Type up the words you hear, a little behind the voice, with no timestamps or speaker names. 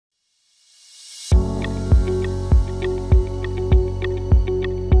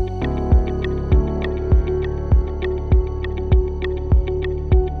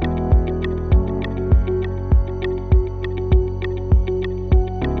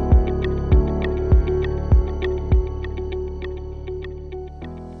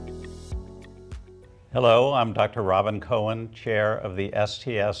Hello, I'm Dr. Robbin Cohen, Chair of the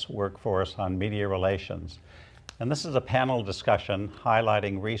STS Workforce on Media Relations. And this is a panel discussion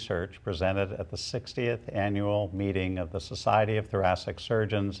highlighting research presented at the 60th Annual Meeting of the Society of Thoracic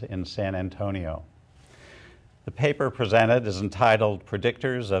Surgeons in San Antonio. The paper presented is entitled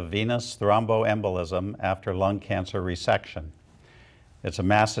Predictors of Venous Thromboembolism After Lung Cancer Resection. It's a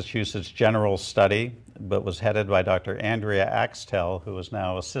Massachusetts general study, but was headed by Dr. Andrea Axtell, who is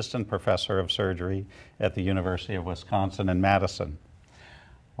now Assistant Professor of Surgery at the University of Wisconsin in Madison.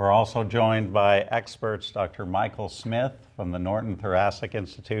 We're also joined by experts Dr. Michael Smith from the Norton Thoracic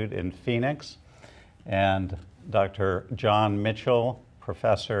Institute in Phoenix, and Dr. John Mitchell,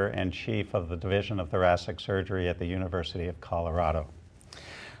 Professor and Chief of the Division of Thoracic Surgery at the University of Colorado.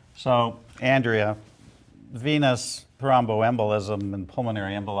 So, Andrea, venous thromboembolism and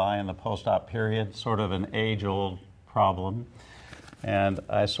pulmonary emboli in the post-op period, sort of an age-old problem. And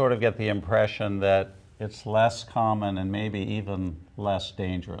I sort of get the impression that it's less common and maybe even less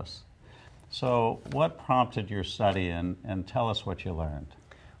dangerous. So what prompted your study, and tell us what you learned?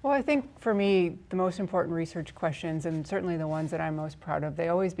 Well, I think for me, the most important research questions, and certainly the ones that I'm most proud of, they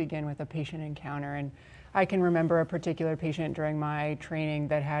always begin with a patient encounter. And I can remember a particular patient during my training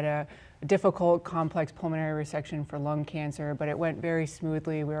that had a difficult, complex pulmonary resection for lung cancer, but it went very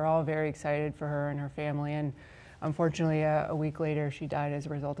smoothly. We were all very excited for her and her family, and unfortunately, a week later, she died as a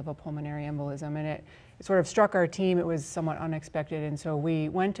result of a pulmonary embolism. And it sort of struck our team. It was somewhat unexpected, and so we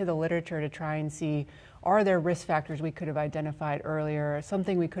went to the literature to try and see, are there risk factors we could have identified earlier,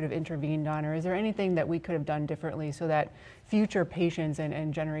 something we could have intervened on, or is there anything that we could have done differently so that future patients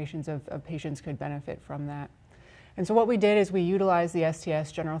and generations of patients could benefit from that? And so what we did is we utilized the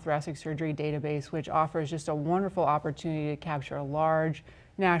STS General Thoracic Surgery database, which offers just a wonderful opportunity to capture a large,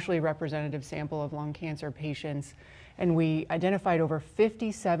 nationally representative sample of lung cancer patients. And we identified over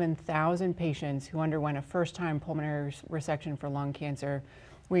 57,000 patients who underwent a first-time pulmonary resection for lung cancer.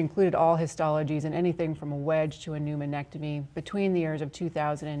 We included all histologies and anything from a wedge to a pneumonectomy between the years of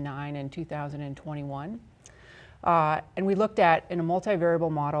 2009 and 2021. And we looked at, in a multivariable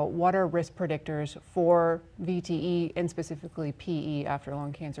model, what are risk predictors for VTE and specifically PE after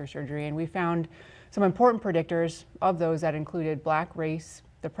lung cancer surgery. And we found some important predictors of those that included black race,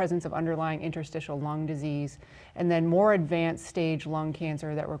 the presence of underlying interstitial lung disease, and then more advanced stage lung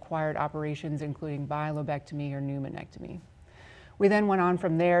cancer that required operations including bilobectomy or pneumonectomy. We then went on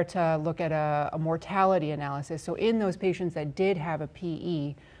from there to look at a mortality analysis. So in those patients that did have a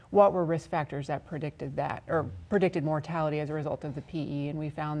PE, what were risk factors that predicted that, or predicted mortality as a result of the PE? And we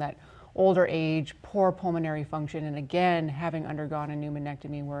found that older age, poor pulmonary function, and again, having undergone a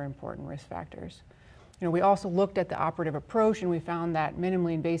pneumonectomy were important risk factors. You know, we also looked at the operative approach, and we found that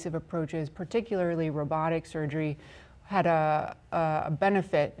minimally invasive approaches, particularly robotic surgery, had a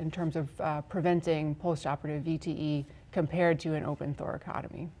benefit in terms of preventing postoperative VTE compared to an open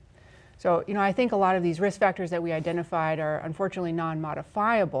thoracotomy. So, you know, I think a lot of these risk factors that we identified are unfortunately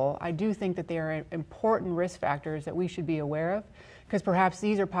non-modifiable. I do think that they are important risk factors that we should be aware of, because perhaps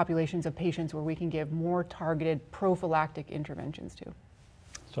these are populations of patients where we can give more targeted prophylactic interventions to.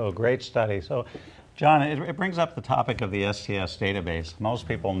 So a great study. So, John, it brings up the topic of the STS database. Most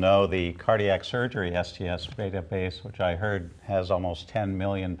people know the cardiac surgery STS database, which I heard has almost 10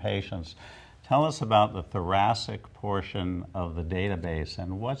 million patients. Tell us about the thoracic portion of the database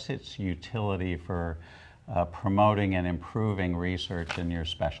and what's its utility for promoting and improving research in your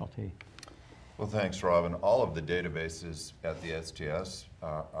specialty. Well, thanks, Robin. All of the databases at the STS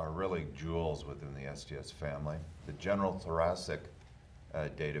are really jewels within the STS family. The General Thoracic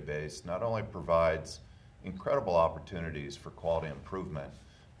database not only provides incredible opportunities for quality improvement,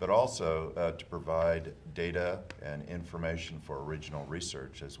 but also to provide data and information for original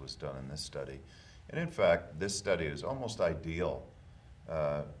research, as was done in this study. And in fact, this study is almost ideal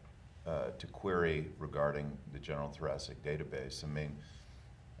to query regarding the General Thoracic database. I mean,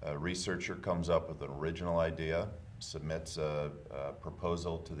 a researcher comes up with an original idea, submits a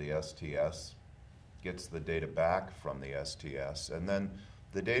proposal to the STS, gets the data back from the STS, and then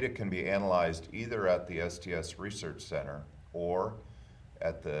the data can be analyzed either at the STS Research Center or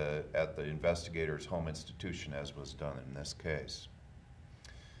at the investigator's home institution, as was done in this case.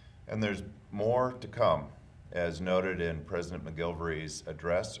 And there's more to come. As noted in President McGilvery's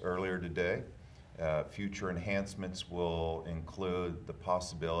address earlier today, future enhancements will include the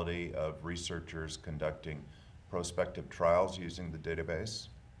possibility of researchers conducting prospective trials using the database,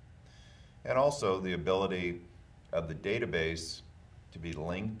 and also the ability of the database to be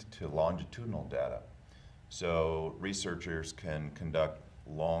linked to longitudinal data. So researchers can conduct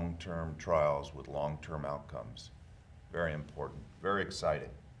long-term trials with long-term outcomes. Very important, very exciting.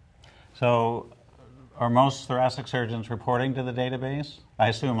 So are most thoracic surgeons reporting to the database? I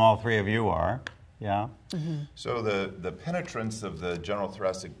assume all three of you are. Yeah. So the penetrance of the general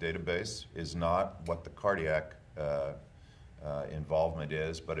thoracic database is not what the cardiac involvement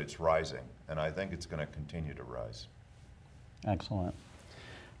is, but it's rising, and I think it's going to continue to rise. Excellent.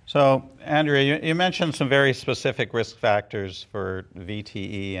 So, Andrea, you mentioned some very specific risk factors for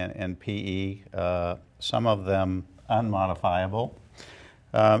VTE and PE, some of them unmodifiable.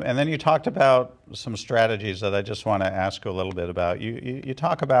 And then you talked about some strategies that I just want to ask you a little bit about. You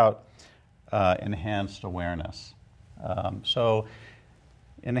talk about enhanced awareness. So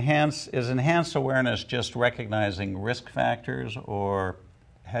is enhanced awareness just recognizing risk factors, or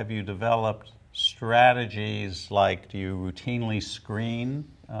have you developed strategies like, do you routinely screen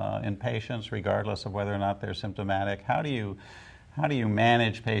in patients regardless of whether or not they're symptomatic? How do you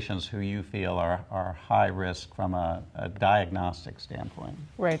manage patients who you feel are high risk from a diagnostic standpoint?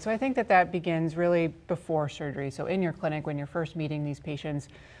 Right, so I think that begins really before surgery. So in your clinic, when you're first meeting these patients,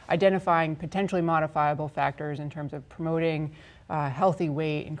 identifying potentially modifiable factors in terms of promoting healthy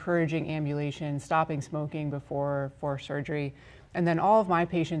weight, encouraging ambulation, stopping smoking before surgery. And then all of my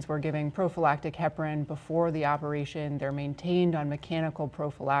patients were giving prophylactic heparin before the operation. They're maintained on mechanical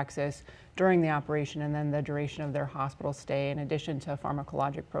prophylaxis during the operation and then the duration of their hospital stay, in addition to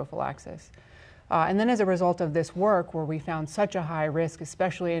pharmacologic prophylaxis. And then as a result of this work, where we found such a high risk,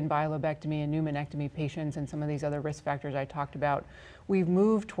 especially in bilobectomy and pneumonectomy patients and some of these other risk factors I talked about, we've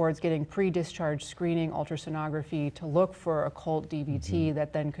moved towards getting pre-discharge screening ultrasonography to look for occult DVT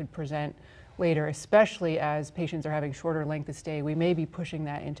that then could present later, especially as patients are having shorter length of stay. We may be pushing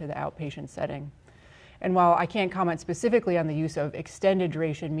that into the outpatient setting. And while I can't comment specifically on the use of extended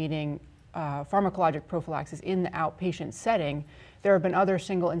duration, meaning pharmacologic prophylaxis in the outpatient setting, there have been other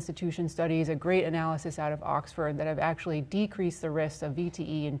single institution studies, a great analysis out of Oxford, that have actually decreased the risks of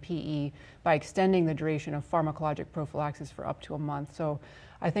VTE and PE by extending the duration of pharmacologic prophylaxis for up to a month. So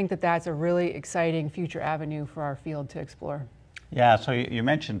I think that's a really exciting future avenue for our field to explore. Yeah, so you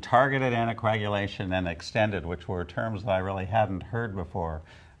mentioned targeted anticoagulation and extended, which were terms that I really hadn't heard before.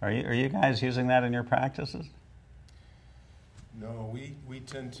 Are you guys using that in your practices? No, we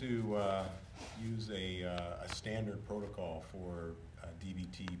tend to use a standard protocol for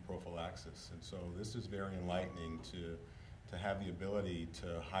DVT prophylaxis, and so this is very enlightening to have the ability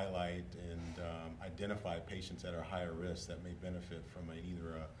to highlight and identify patients that are higher risk that may benefit from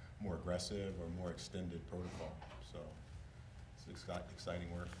either a more aggressive or more extended protocol. So it's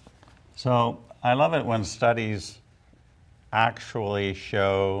exciting work. So I love it when studies actually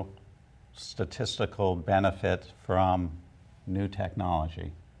show statistical benefit from new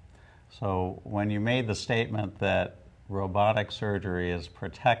technology. So when you made the statement that robotic surgery is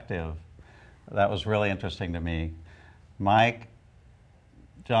protective, that was really interesting to me. Mike,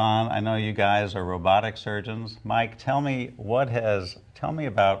 John, I know you guys are robotic surgeons. Mike, tell me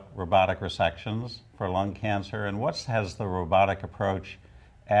about robotic resections for lung cancer, and what has the robotic approach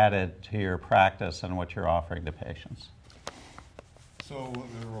added to your practice and what you're offering to patients? So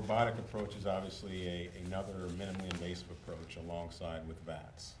the robotic approach is obviously another minimally invasive approach alongside with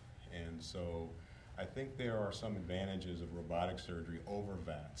VATS. And so I think there are some advantages of robotic surgery over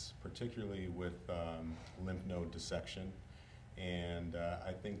VATS, particularly with lymph node dissection. And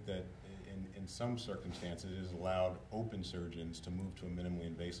I think that in some circumstances it has allowed open surgeons to move to a minimally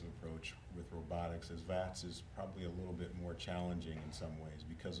invasive approach with robotics, as VATS is probably a little bit more challenging in some ways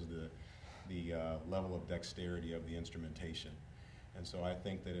because of the level of dexterity of the instrumentation. And so I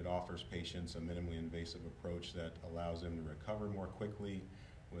think that it offers patients a minimally invasive approach that allows them to recover more quickly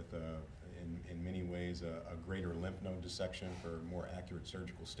with, in many ways, a greater lymph node dissection for more accurate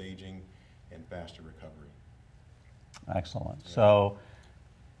surgical staging and faster recovery. Excellent. Yeah. So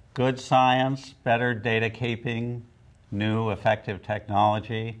good science, better data keeping, new effective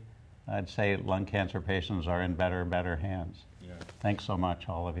technology. I'd say lung cancer patients are in better hands. Yeah. Thanks so much,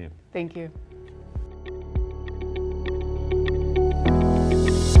 all of you. Thank you.